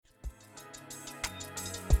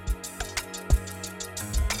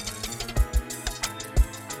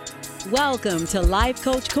Welcome to Life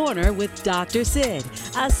Coach Corner with Dr. Sid,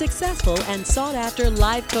 a successful and sought-after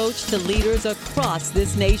life coach to leaders across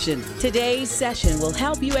this nation. Today's session will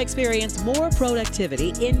help you experience more productivity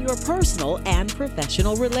in your personal and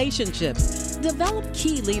professional relationships, develop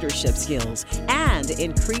key leadership skills, and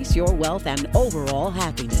increase your wealth and overall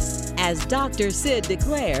happiness. As Dr. Sid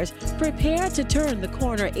declares, prepare to turn the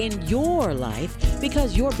corner in your life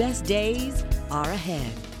because your best days are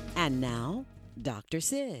ahead. And now, Dr.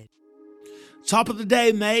 Sid. Top of the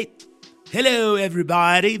day, mate. Hello,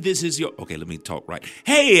 everybody. This is your... Okay, let me talk right.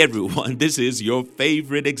 Hey, everyone. This is your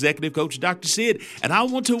favorite executive coach, Dr. Sid, and I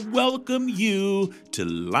want to welcome you to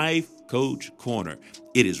Life Coach Corner.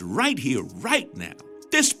 It is right here, right now,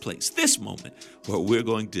 this place, this moment, where we're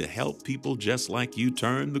going to help people just like you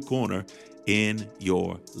turn the corner in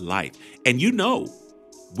your life. And you know,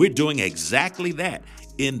 we're doing exactly that.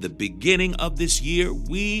 In the beginning of this year,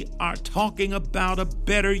 we are talking about a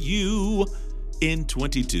better you in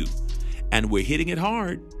 22. And we're hitting it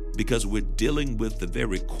hard because we're dealing with the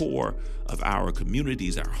very core of our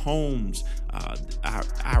communities, our homes,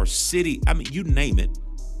 our city. I mean, you name it.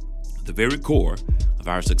 The very core of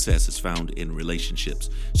our success is found in relationships.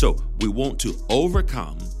 So we want to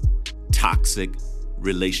overcome toxic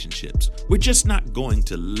relationships. We're just not going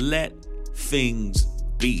to let things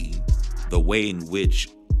be the way in which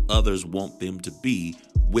others want them to be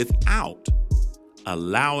without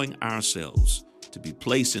allowing ourselves to be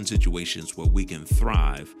placed in situations where we can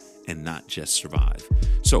thrive and not just survive.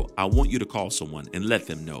 So I want you to call someone and let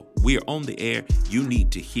them know we're on the air. You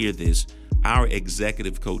need to hear this. Our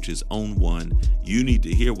executive coaches own one. You need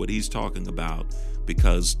to hear what he's talking about,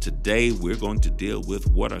 because today we're going to deal with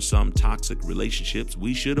what are some toxic relationships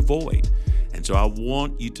we should avoid. And so I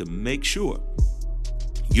want you to make sure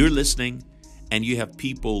you're listening and you have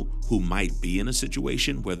people who might be in a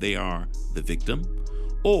situation where they are the victim,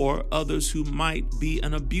 or others who might be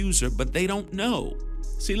an abuser, but they don't know.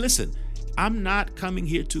 See, listen, I'm not coming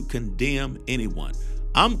here to condemn anyone.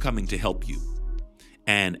 I'm coming to help you.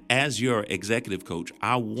 And as your executive coach,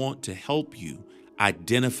 I want to help you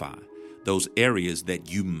identify those areas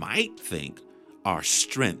that you might think are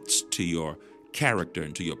strengths to your character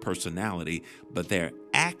and to your personality, but they're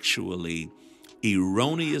actually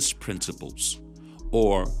erroneous principles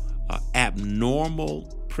or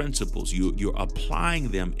abnormal principles. You're applying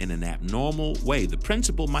them in an abnormal way. The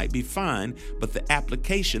principle might be fine, but the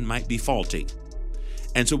application might be faulty.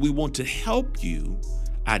 And so we want to help you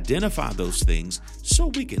identify those things so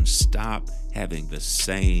we can stop having the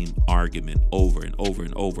same argument over and over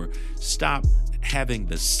and over. Stop having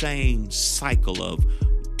the same cycle of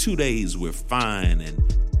 2 days we're fine and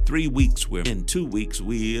 3 weeks we're in, 2 weeks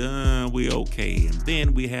we okay, and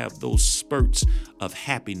then we have those spurts of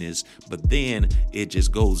happiness, but then it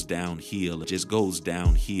just goes downhill. It just goes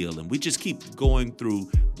downhill, and we just keep going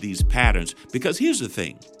through these patterns. Because here's the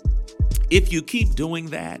thing: if you keep doing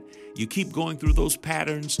that, you keep going through those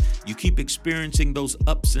patterns, you keep experiencing those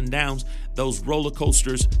ups and downs, those roller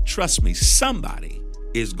coasters, trust me, somebody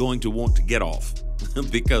is going to want to get off.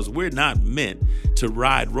 Because we're not meant to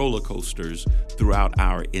ride roller coasters throughout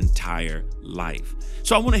our entire life.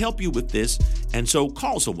 So I want to help you with this. And so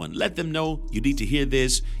call someone, let them know you need to hear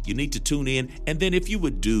this, you need to tune in. And then if you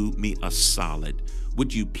would do me a solid,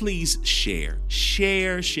 would you please share?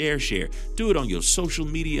 Do it on your social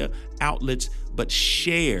media outlets, but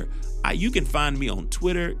share. You can find me on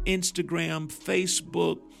Twitter, Instagram,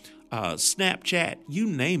 Facebook, Snapchat, you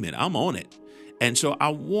name it, I'm on it. And so I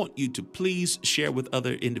want you to please share with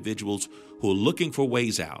other individuals who are looking for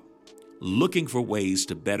ways out, looking for ways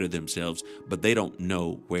to better themselves, but they don't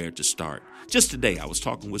know where to start. Just today, I was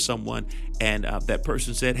talking with someone, and that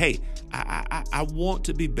person said, hey, I want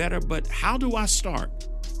to be better, but how do I start?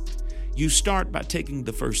 You start by taking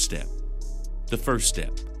the first step. The first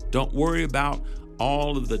step. Don't worry about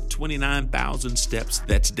all of the 29,000 steps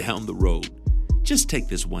that's down the road. Just take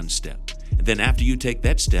this one step. And then after you take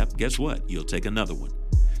that step, guess what? You'll take another one.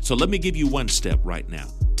 So let me give you one step right now.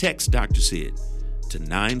 Text Dr. Sid to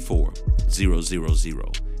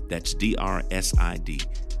 94000. That's DRSID.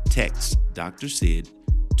 Text Dr. Sid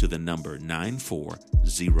to the number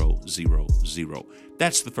 94000.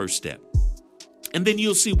 That's the first step. And then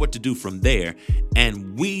you'll see what to do from there.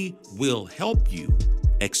 And we will help you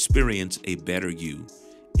experience a better you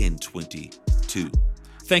in 22.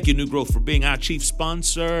 Thank you, New Growth, for being our chief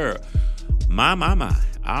sponsor. My.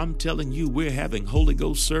 I'm telling you, we're having Holy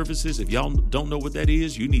Ghost services. If y'all don't know what that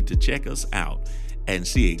is, you need to check us out and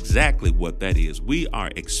see exactly what that is. We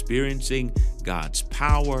are experiencing God's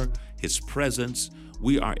power, His presence.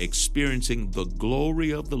 We are experiencing the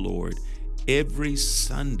glory of the Lord every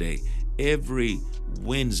Sunday, every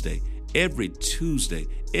Wednesday, every Tuesday,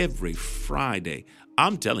 every Friday.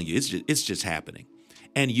 I'm telling you, it's just happening.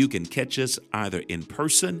 And you can catch us either in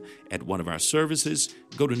person at one of our services.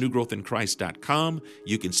 Go to newgrowthinchrist.com.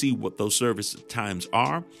 You can see what those service times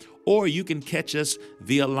are, or you can catch us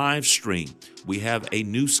via live stream. We have a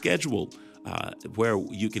new schedule where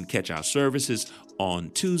you can catch our services on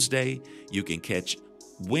Tuesday. You can catch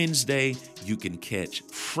Wednesday. You can catch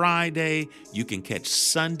Friday. You can catch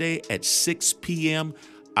Sunday at 6 p.m.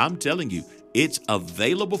 I'm telling you, it's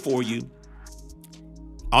available for you.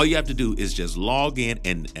 All you have to do is just log in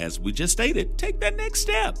and, as we just stated, take that next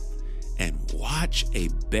step and watch a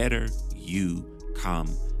better you come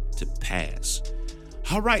to pass.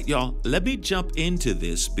 All right, y'all, let me jump into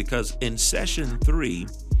this because in session 3,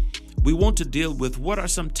 we want to deal with what are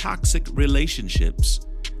some toxic relationships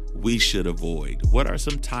we should avoid. What are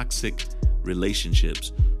some toxic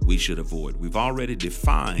relationships we should avoid? We've already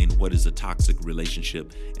defined what is a toxic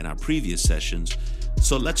relationship in our previous sessions.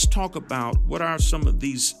 So let's talk about what are some of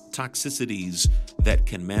these toxicities that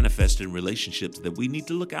can manifest in relationships that we need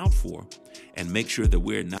to look out for and make sure that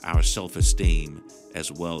we're not our self-esteem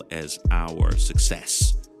as well as our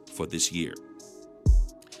success for this year.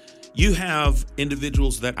 You have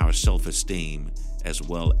individuals that are self-esteem as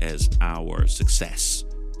well as our success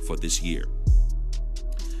for this year.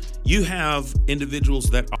 You have individuals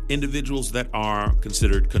that are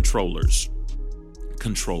considered controllers.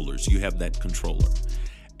 You have that controller.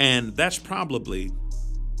 And that's probably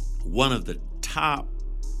one of the top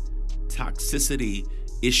toxicity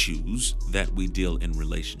issues that we deal in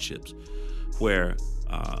relationships, where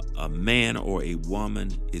a man or a woman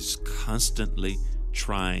is constantly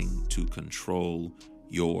trying to control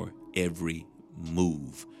your every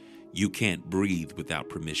move. You can't breathe without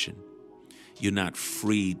permission. You're not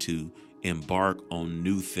free to embark on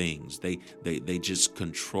new things. They just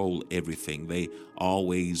control everything. They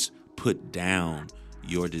always put down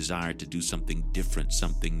your desire to do something different,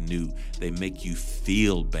 something new. They make you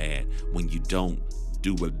feel bad when you don't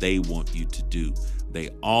do what they want you to do. They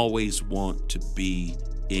always want to be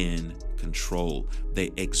in control. They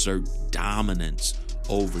exert dominance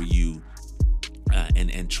over you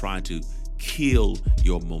and try to kill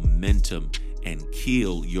your momentum and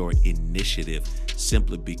kill your initiative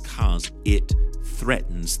simply because it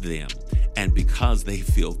threatens them. And because they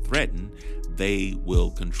feel threatened, they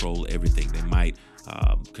will control everything. They might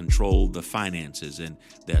control the finances, and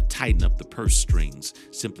they'll tighten up the purse strings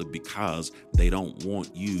simply because they don't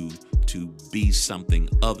want you to be something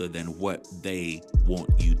other than what they want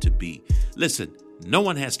you to be. Listen, no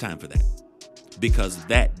one has time for that, because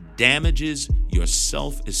that damages your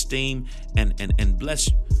self-esteem and bless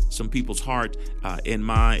some people's heart. In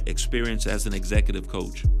my experience as an executive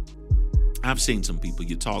coach, I've seen some people,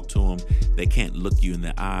 you talk to them, they can't look you in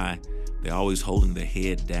the eye. They're always holding their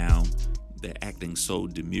head down. They're acting so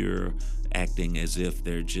demure, acting as if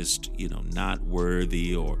they're just, not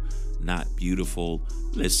worthy or not beautiful.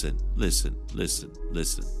 Listen.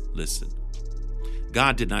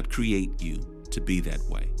 God did not create you to be that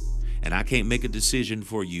way. And I can't make a decision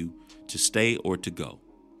for you to stay or to go.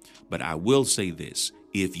 But I will say this.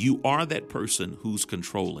 If you are that person who's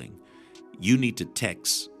controlling, you need to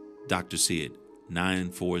text Dr. Sid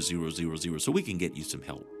 94000 so we can get you some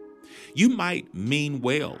help. You might mean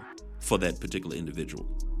well for that particular individual,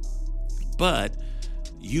 but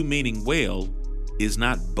you meaning well is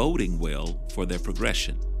not boding well for their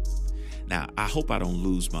progression. Now, I hope I don't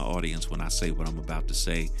lose my audience when I say what I'm about to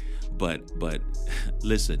say, but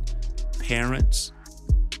listen, parents,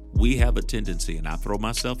 we have a tendency, and I throw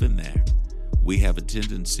myself in there, we have a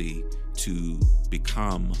tendency to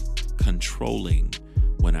become controlling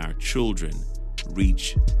when our children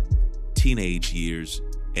reach teenage years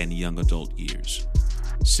and young adult years,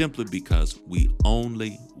 simply because we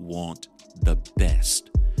only want the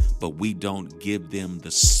best, but we don't give them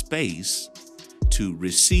the space to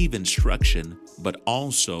receive instruction, but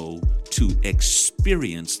also to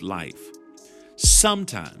experience life.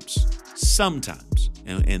 Sometimes,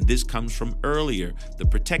 and this comes from earlier, the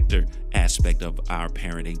protector aspect of our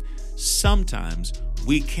parenting, sometimes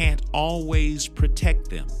we can't always protect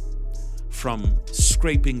them from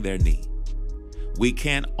scraping their knee. We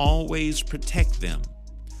can't always protect them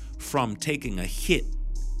from taking a hit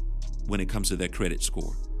when it comes to their credit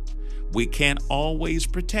score. We can't always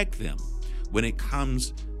protect them when it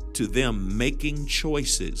comes to them making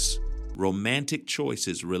choices, romantic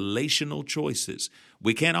choices, relational choices.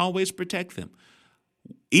 We can't always protect them.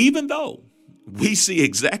 Even though we see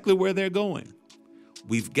exactly where they're going,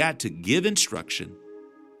 we've got to give instruction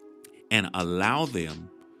and allow them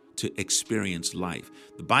to experience life.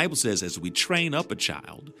 The Bible says, as we train up a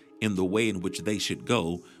child in the way in which they should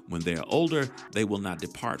go, when they're older, they will not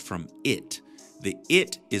depart from it. The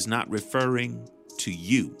it is not referring to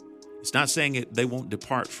you. It's not saying they won't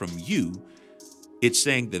depart from you. It's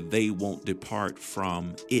saying that they won't depart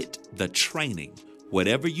from it, the training.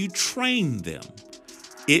 Whatever you train them,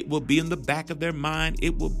 it will be in the back of their mind.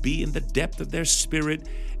 It will be in the depth of their spirit,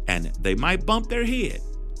 and they might bump their head,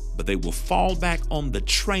 but they will fall back on the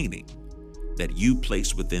training that you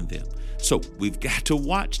place within them. So we've got to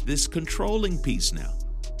watch this controlling piece now.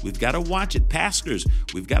 We've got to watch it. Pastors,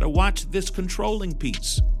 we've got to watch this controlling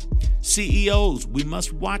piece. CEOs, we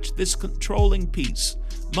must watch this controlling piece.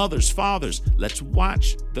 Mothers, fathers, let's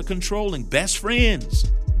watch the controlling. Best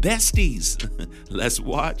friends, besties, let's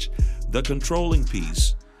watch the controlling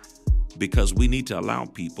piece, because we need to allow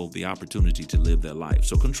people the opportunity to live their life.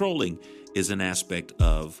 So controlling is an aspect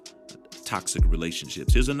of toxic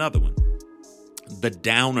relationships. Here's another one. The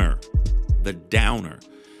downer. The downer.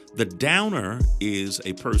 The downer is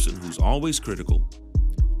a person who's always critical,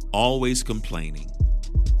 always complaining.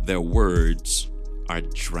 Their words are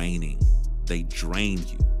draining. They drain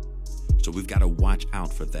you. So we've got to watch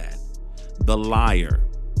out for that. The liar.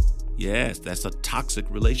 Yes, that's a toxic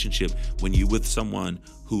relationship when you're with someone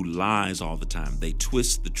who lies all the time. They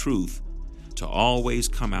twist the truth to always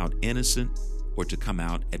come out innocent or to come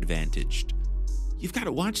out advantaged. You've got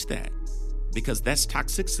to watch that, because that's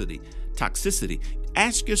toxicity.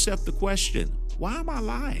 Ask yourself the question, why am I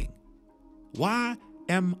lying? Why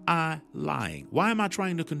am I lying? Why am I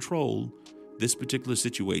trying to control this particular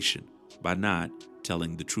situation by not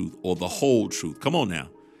telling the truth or the whole truth? Come on now.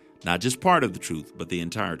 Not just part of the truth, but the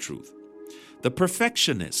entire truth. The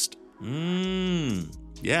perfectionist.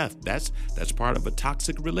 Yeah, that's part of a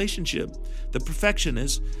toxic relationship. The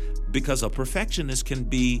perfectionist, because a perfectionist can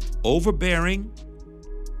be overbearing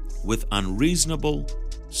with unreasonable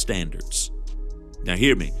standards. Now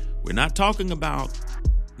hear me. We're not talking about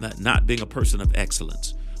not being a person of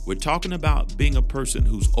excellence. We're talking about being a person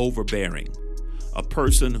who's overbearing, a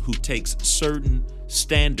person who takes certain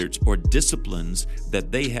standards or disciplines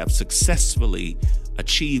that they have successfully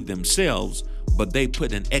achieved themselves, but they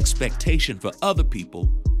put an expectation for other people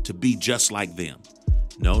to be just like them.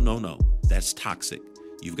 No. That's toxic.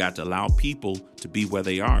 You've got to allow people to be where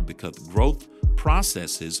they are, because growth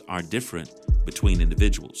processes are different between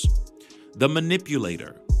individuals. The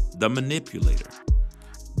manipulator. The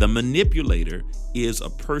manipulator is a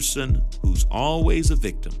person who's always a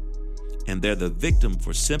victim, and they're the victim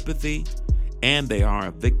for sympathy, and they are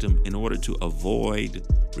a victim in order to avoid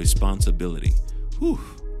responsibility. Whew.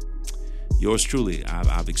 Yours truly,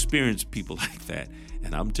 I've experienced people like that,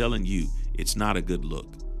 and I'm telling you, it's not a good look.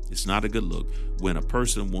 It's not a good look when a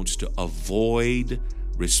person wants to avoid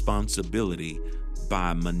responsibility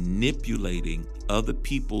by manipulating other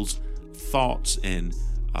people's thoughts and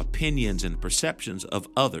opinions and perceptions of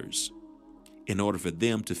others in order for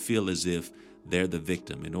them to feel as if they're the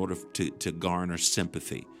victim, in order to garner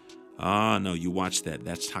sympathy. No, you watch that.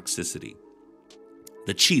 That's toxicity.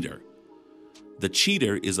 The cheater. The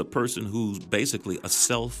cheater is a person who's basically a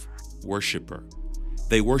self-worshiper.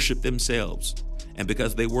 They worship themselves. And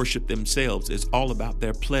because they worship themselves, it's all about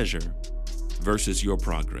their pleasure versus your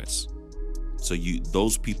progress. So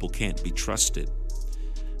those people can't be trusted.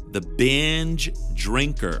 The binge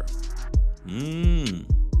drinker.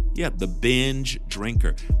 The binge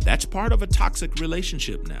drinker. That's part of a toxic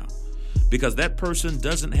relationship now, because that person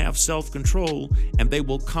doesn't have self-control, and they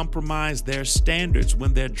will compromise their standards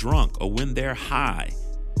when they're drunk or when they're high.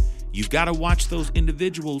 You've got to watch those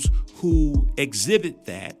individuals who exhibit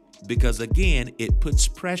that, because again, it puts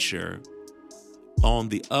pressure on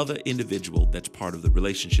the other individual that's part of the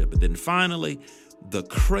relationship. And then finally, the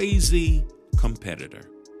crazy competitor.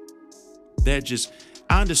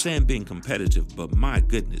 I understand being competitive, but my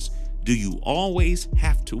goodness, do you always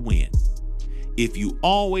have to win? If you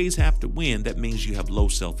always have to win, that means you have low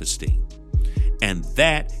self-esteem. And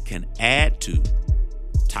that can add to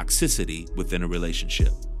toxicity within a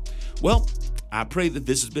relationship. Well, I pray that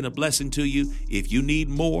this has been a blessing to you. If you need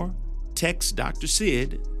more, text Dr.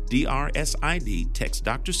 Sid, DRSID, text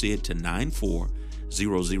Dr. Sid to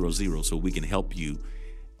 94000 so we can help you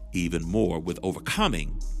even more with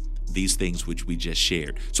overcoming these things which we just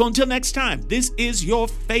shared. So until next time, this is your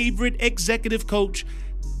favorite executive coach,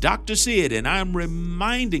 Dr. Sid, and I'm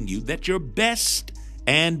reminding you that your best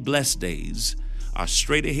and blessed days are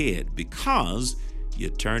straight ahead, because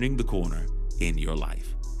you're turning the corner in your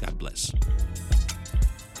life. God bless.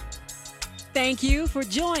 Thank you for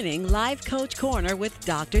joining Life Coach Corner with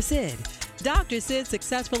Dr. Sid. Dr. Sid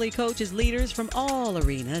successfully coaches leaders from all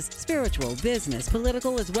arenas, spiritual, business,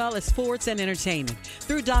 political, as well as sports and entertainment.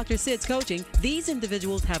 Through Dr. Sid's coaching, these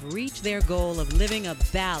individuals have reached their goal of living a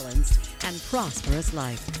balanced and prosperous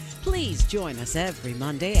life. Please join us every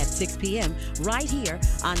Monday at 6 p.m. right here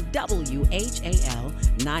on WHAL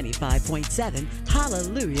 95.7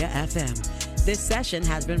 Hallelujah FM. This session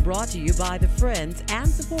has been brought to you by the friends and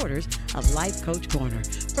supporters of Life Coach Corner.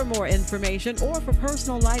 For more information or for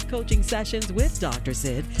personal life coaching sessions with Dr.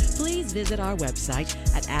 Sid, please visit our website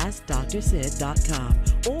at AskDrSid.com,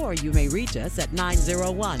 or you may reach us at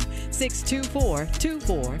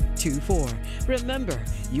 901-624-2424. Remember,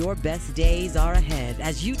 your best days are ahead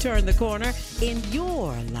as you turn the corner in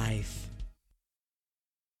your life.